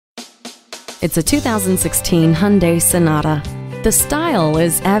It's a 2016 Hyundai Sonata. The style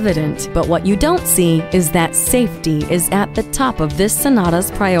is evident, but what you don't see is that safety is at the top of this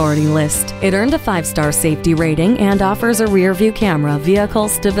Sonata's priority list. It earned a 5-star safety rating and offers a rear-view camera, vehicle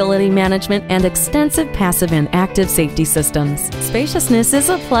stability management, and extensive passive and active safety systems. Spaciousness is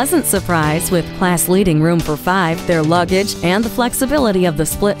a pleasant surprise with class-leading room for 5, their luggage, and the flexibility of the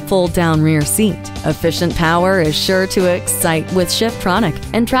split fold-down rear seat. Efficient power is sure to excite with Shiftronic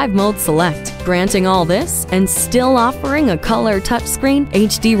and Drive Mode Select. Granting all this and still offering a color touchscreen,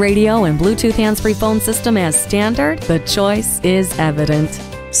 HD radio, and Bluetooth hands-free phone system as standard, the choice is evident.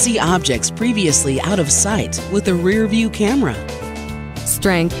 See objects previously out of sight with the rear-view camera.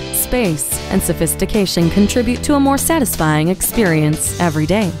 Strength, space, and sophistication contribute to a more satisfying experience every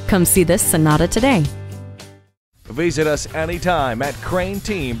day. Come see this Sonata today. Visit us anytime at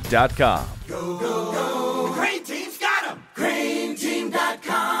crainteam.com.